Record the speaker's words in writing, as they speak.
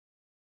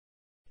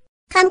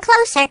Come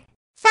closer.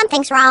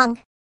 Something's wrong.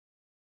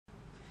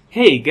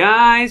 Hey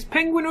guys,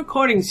 Penguin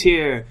Recordings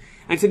here,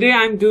 and today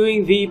I'm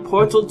doing the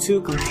Portal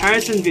 2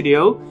 comparison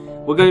video.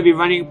 We're going to be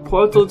running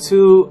Portal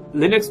 2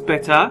 Linux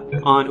Beta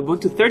on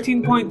Ubuntu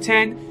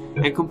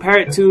 13.10 and compare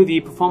it to the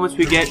performance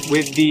we get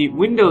with the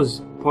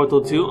Windows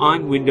Portal 2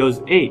 on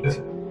Windows 8.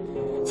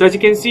 So as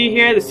you can see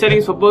here, the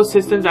settings for both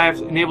systems, I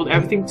have enabled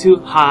everything to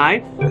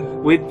high,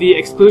 with the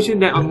exclusion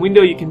that on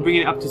Windows you can bring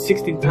it up to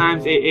 16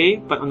 times AA,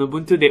 but on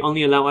Ubuntu they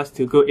only allow us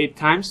to go 8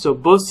 times, so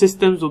both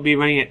systems will be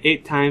running at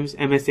 8 times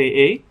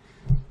MSAA.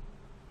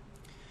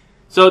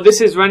 So this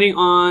is running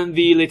on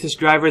the latest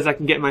drivers I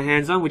can get my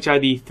hands on, which are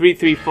the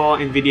 334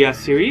 NVIDIA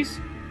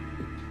series.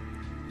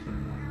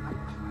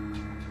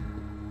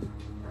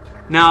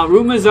 Now,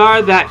 rumors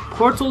are that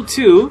Portal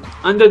 2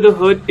 under the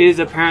hood is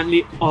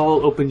apparently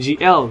all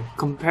OpenGL,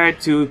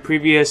 compared to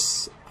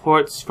previous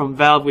ports from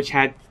Valve which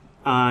had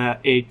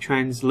a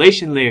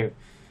translation layer.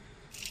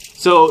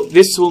 So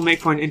this will make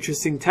for an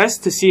interesting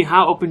test to see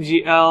how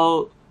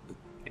OpenGL,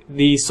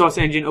 the source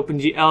engine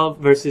OpenGL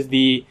versus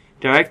the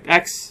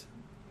DirectX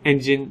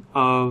engine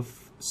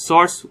of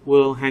source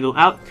will handle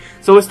out.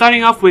 So we're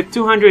starting off with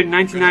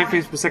 299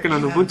 frames per second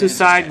on the Ubuntu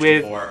side,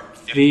 with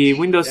the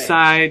Windows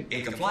side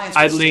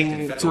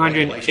idling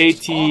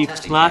 280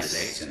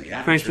 plus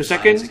frames per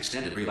second.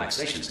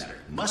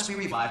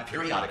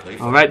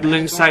 Alright, the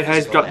Linux side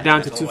has dropped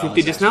down to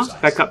 250 just now,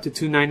 back up to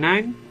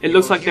 299. It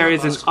looks like there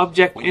is an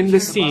object in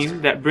the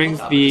scene that brings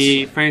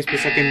the frames per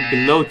second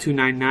below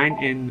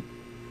 299 in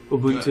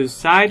Ubuntu's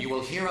side.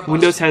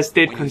 Windows has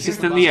stayed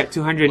consistently at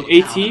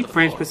 280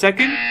 frames per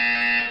second.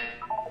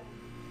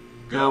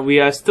 Now we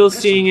are still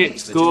seeing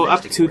it go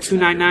up to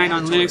 299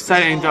 on Linux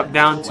side and drop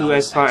down to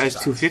as far as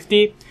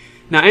 250.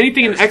 Now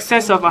anything in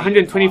excess of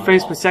 120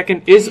 frames per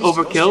second is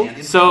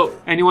overkill, so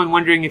anyone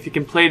wondering if you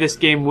can play this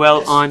game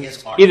well on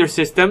either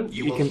system,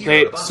 you can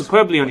play it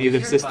superbly on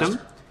either system.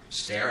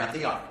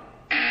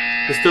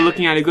 We're still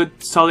looking at a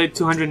good solid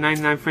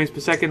 299 frames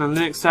per second on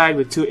Linux side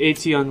with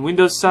 280 on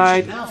Windows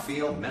side.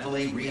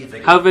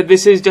 However,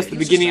 this is just the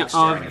beginning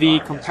of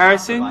the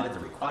comparison.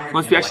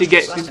 Once we actually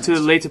get into the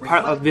later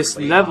part of this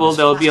level,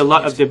 there will be a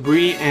lot of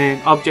debris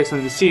and objects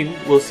on the scene.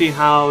 We'll see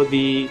how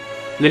the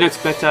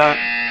Linux beta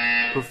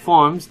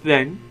performs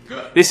then.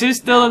 This is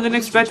still a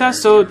Linux beta,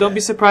 so don't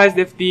be surprised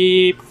if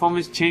the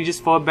performance changes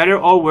for better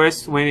or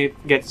worse when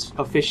it gets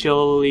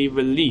officially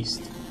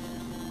released.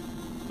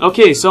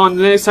 Okay, so on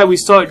the Linux side we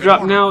saw it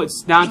drop now.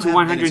 It's down to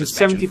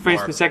 170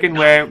 frames per second,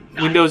 where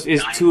Windows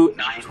is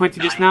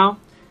 220 just now.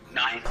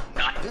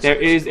 There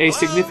is a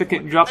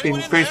significant drop in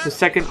frames per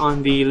second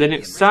on the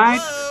Linux side.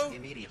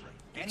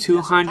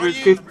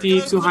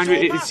 250,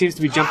 200, it seems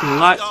to be jumping a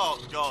lot.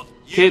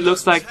 Okay, it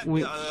looks like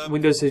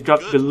Windows has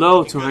dropped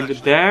below 200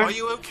 there.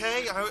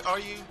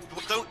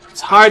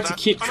 It's hard to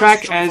keep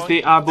track as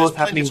they are both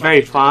happening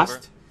very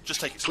fast.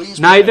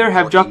 Neither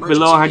have dropped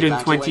below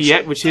 120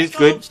 yet, which is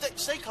good.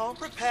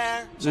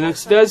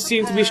 Linux does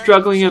seem to be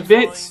struggling a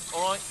bit.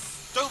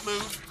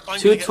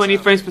 220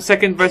 frames per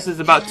second versus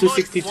about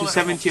 260,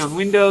 270 on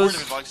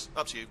Windows.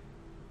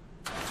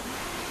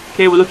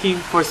 Okay, we're looking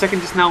for a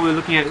second just now, we're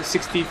looking at a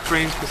 60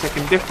 frames per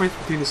second difference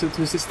between the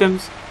two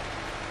systems.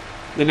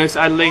 Linux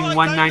idling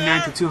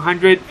 199 to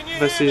 200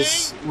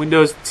 versus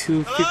Windows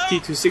 250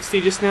 to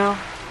 60 just now.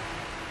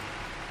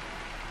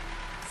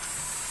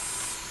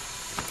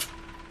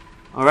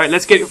 Alright,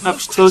 let's get up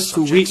close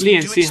to Wheatley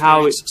and see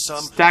how it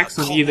stacks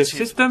on either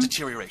system.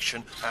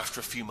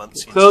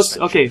 Close,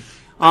 okay.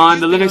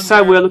 On the Linux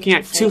side, we're looking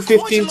at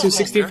 215 to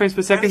 16 frames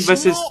per second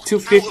versus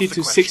 250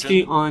 to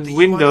 60 on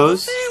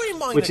Windows,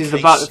 which is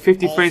about a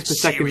 50 frames per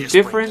second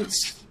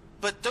difference.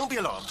 But don't be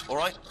alarmed, all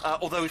right?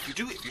 Although if you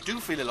do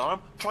feel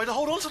alarmed, try to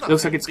hold on to that.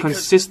 Looks like it's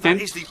consistent.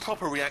 That is the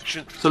proper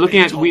reaction. So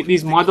looking at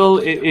Wheatley's model,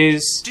 it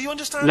is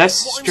less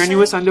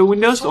strenuous under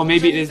Windows, or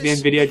maybe it is the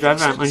NVIDIA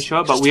driver, I'm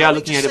unsure, but we are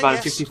looking at about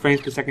a 50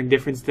 frames per second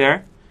difference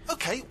there.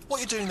 Okay, what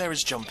you're doing there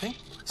is jumping.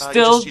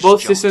 Still,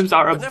 both systems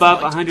are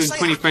above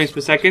 120 frames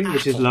per second,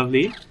 which is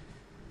lovely.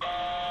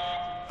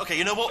 Okay,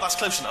 you know what? That's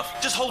close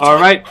enough. Just hold.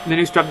 Alright,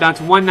 Linux dropped down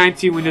to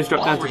 190, Windows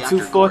dropped down to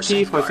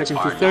 240, for a second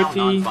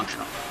 230.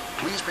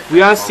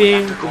 We are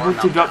seeing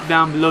Ubuntu drop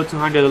down below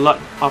 200 a lot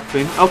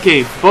often.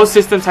 Okay, both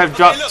systems have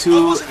dropped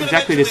to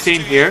exactly the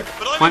same here.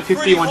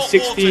 150,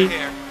 160,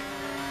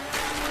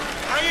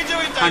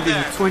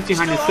 120,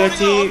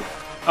 130.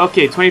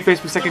 Okay, 20 frames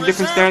per second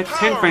difference there,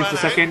 10 frames per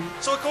second.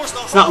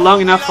 It's not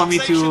long enough for me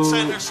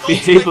to be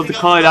able to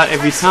call it out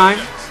every time.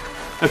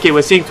 Okay,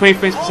 we're seeing 20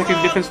 frames per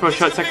second difference for a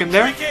short second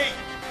there.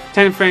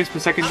 10 frames per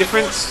second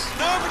difference.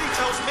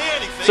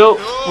 So,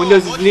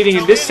 Windows is leading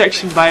in this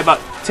section by about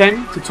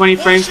 10 to 20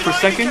 frames per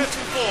second. You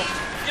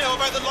know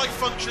about the life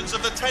functions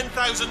of the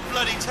 10,000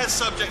 bloody test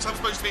subjects I'm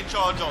supposed to be in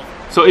charge of.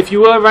 So if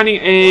you were running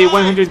a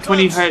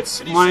 120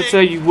 Hz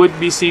monitor, you would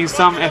be seeing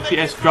some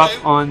FPS drop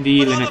on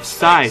the Linux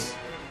side.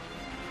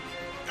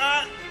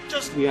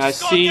 We are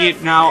seeing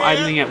it now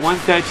idling at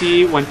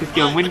 130,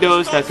 150 on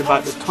Windows. That's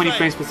about the 20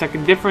 frames per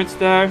second difference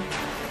there.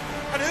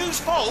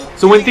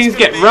 So when things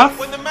get rough,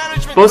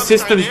 Both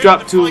systems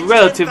dropped to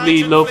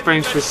relatively low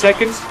frames per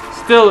second,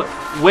 still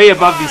way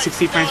above the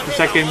 60 frames per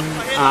second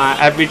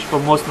average for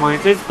most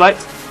monitors, but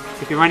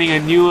if you're running a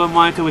newer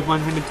monitor with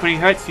 120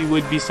 Hz, you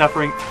would be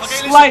suffering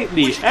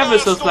slightly, ever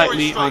so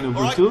slightly on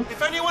Ubuntu.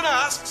 If anyone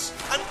asks,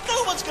 and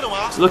no one's going to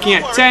ask, Looking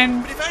at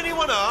 10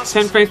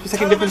 frames per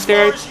second difference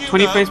there,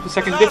 20 frames per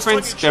second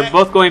difference. They're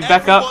both going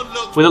back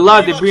up. With a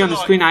lot of debris on the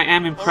screen, I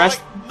am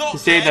impressed to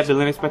say that the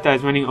Linux beta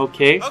is running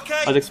okay.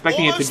 I was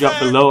expecting it to drop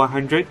below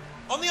 100.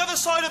 On the other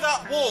side of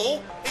that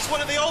wall is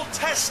one of the old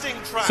testing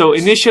tracks. So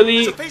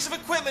initially,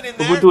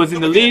 Ubuntu was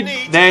in the lead.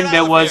 Then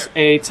there was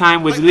a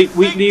time with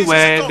Wheatley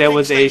where there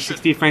was a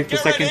 60 frames per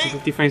second to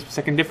 50 frames per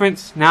second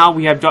difference. Now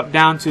we have dropped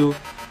down to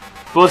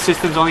both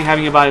systems only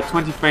having about a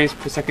 20 frames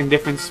per second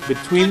difference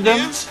between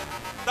them.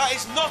 That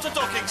is not a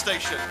docking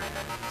station.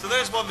 So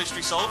there's one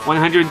mystery solved.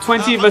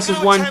 120 versus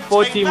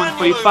 140,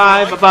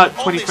 145, about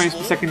 20 frames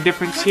per second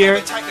difference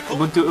here.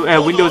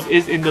 Windows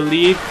is in the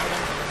lead,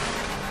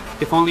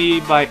 if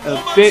only by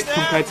a bit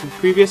compared to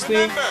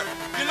previously.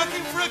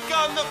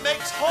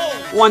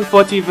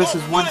 140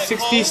 versus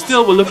 160,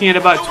 still we're looking at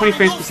about 20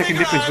 frames per second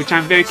difference, which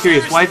I'm very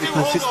curious. Why is it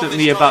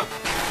consistently about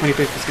 20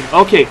 frames per second?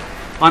 Okay,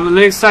 on the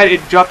Linux side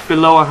it dropped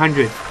below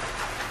 100.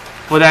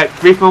 For that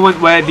brief moment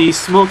where the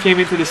smoke came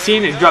into the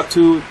scene, it dropped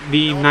to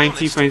the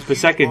 90 frames per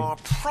second.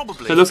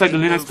 So it looks like the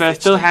Linux beta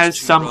still has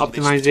some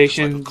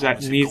optimization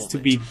that needs to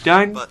be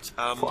done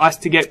for us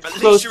to get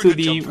close to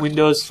the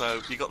Windows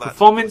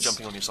performance.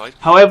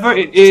 However,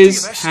 it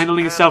is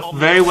handling itself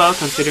very well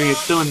considering it's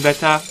still in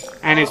beta,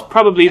 and it's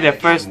probably their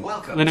first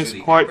Linux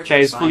port that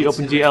is fully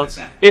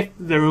OpenGL, if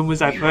the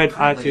rumors I've heard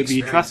are to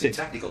be trusted.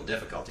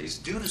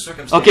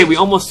 Okay, we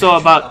almost saw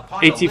about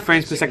 80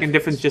 frames per second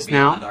difference just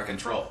now.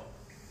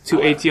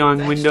 280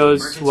 on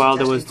Windows while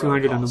there was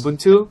 200 on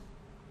Ubuntu.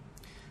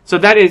 So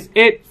that is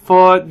it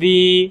for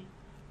the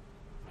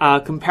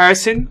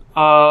comparison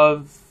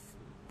of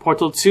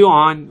Portal 2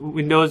 on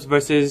Windows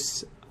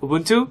versus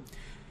Ubuntu.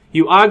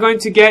 You are going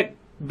to get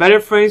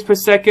better frames per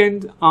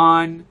second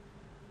on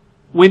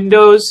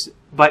Windows,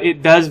 but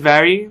it does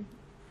vary.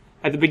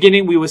 At the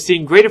beginning we were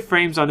seeing greater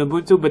frames on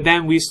Ubuntu, but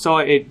then we saw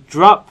it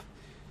drop.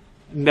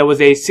 There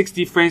was a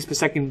 60 frames per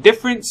second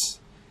difference,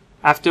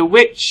 after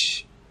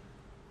which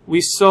we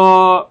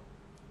saw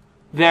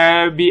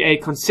there be a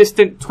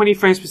consistent 20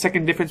 frames per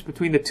second difference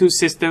between the two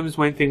systems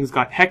when things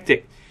got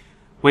hectic.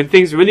 When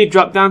things really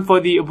dropped down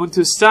for the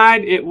Ubuntu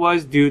side, it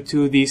was due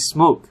to the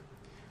smoke.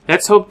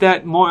 Let's hope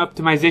that more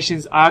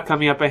optimizations are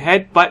coming up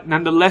ahead, but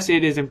nonetheless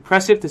it is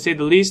impressive to say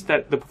the least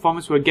that the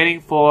performance we're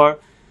getting for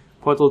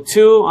Portal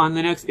 2 on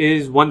Linux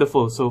is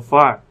wonderful so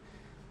far.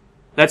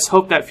 Let's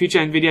hope that future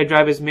NVIDIA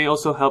drivers may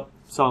also help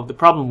solve the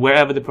problem,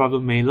 wherever the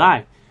problem may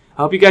lie.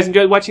 I hope you guys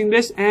enjoyed watching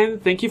this,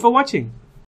 and thank you for watching.